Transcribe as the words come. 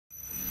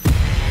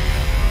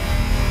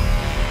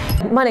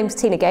My name's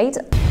Teena Gade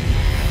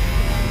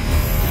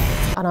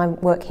and I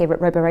work here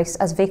at Roborace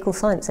as Vehicle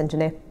Science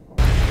Engineer.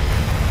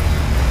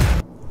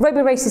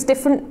 Roborace is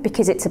different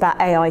because it's about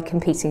AI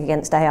competing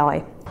against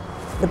AI.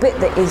 The bit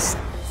that is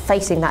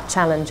facing that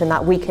challenge and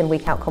that week in,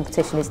 week out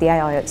competition is the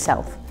AI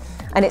itself.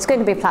 And it's going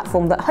to be a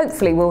platform that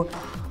hopefully will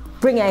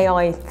bring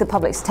AI to the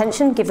public's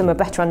attention, give them a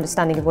better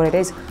understanding of what it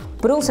is,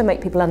 but also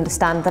make people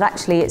understand that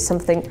actually it's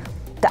something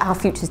that our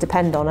futures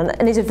depend on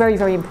and is a very,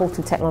 very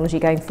important technology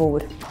going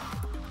forward.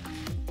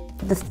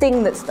 The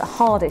thing that's the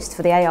hardest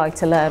for the AI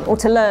to learn, or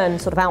to learn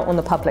sort of out on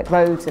the public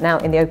roads and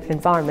out in the open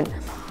environment,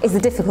 is the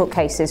difficult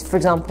cases. For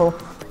example,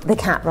 the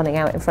cat running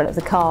out in front of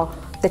the car,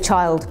 the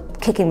child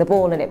kicking the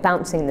ball and it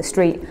bouncing in the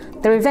street.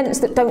 They're events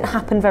that don't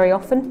happen very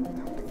often,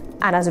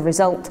 and as a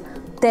result,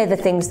 they're the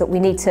things that we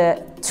need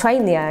to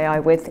train the AI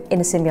with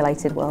in a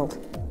simulated world.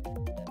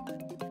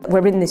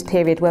 We're in this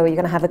period where you're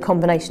going to have a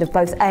combination of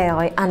both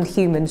AI and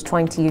humans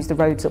trying to use the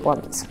roads at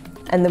once.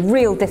 And the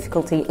real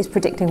difficulty is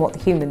predicting what the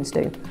humans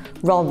do,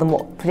 rather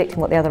than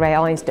predicting what the other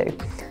AIs do.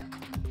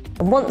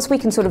 And once we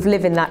can sort of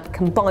live in that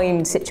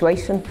combined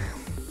situation,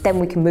 then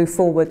we can move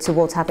forward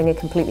towards having a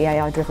completely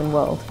AI-driven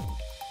world.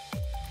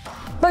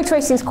 Motor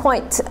racing is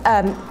quite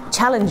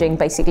challenging,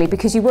 basically,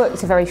 because you work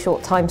to very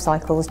short time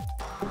cycles.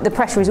 The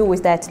pressure is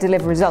always there to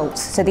deliver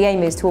results, so the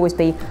aim is to always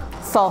be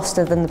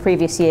faster than the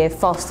previous year,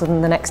 faster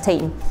than the next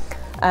team.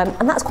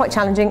 And that's quite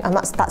challenging, and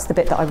that's the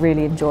bit that I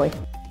really enjoy.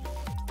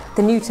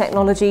 The new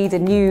technology, the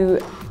new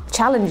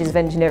challenges of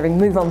engineering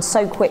move on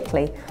so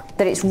quickly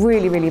that it's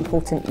really, really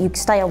important you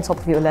stay on top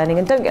of your learning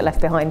and don't get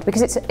left behind,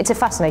 because it's a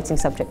fascinating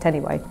subject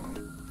anyway.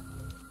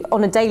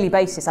 On a daily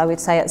basis, I would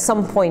say at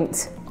some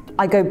point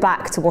I go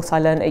back to what I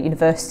learned at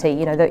university,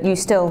 you know, that you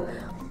still,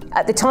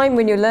 at the time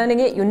when you're learning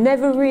it, you're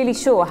never really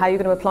sure how you're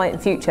going to apply it in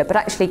future, but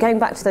actually going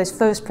back to those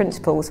first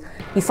principles,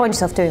 you find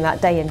yourself doing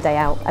that day in, day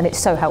out, and it's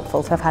so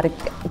helpful to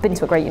have been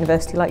to a great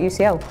university like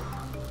UCL.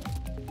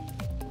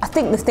 I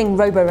think the thing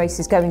Roborace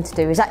is going to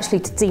do is actually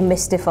to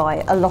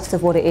demystify a lot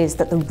of what it is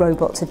that the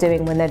robots are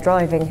doing when they're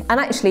driving, and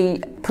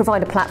actually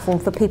provide a platform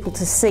for people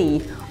to see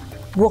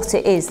what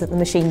it is that the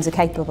machines are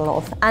capable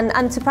of,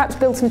 and to perhaps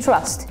build some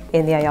trust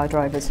in the AI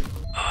drivers.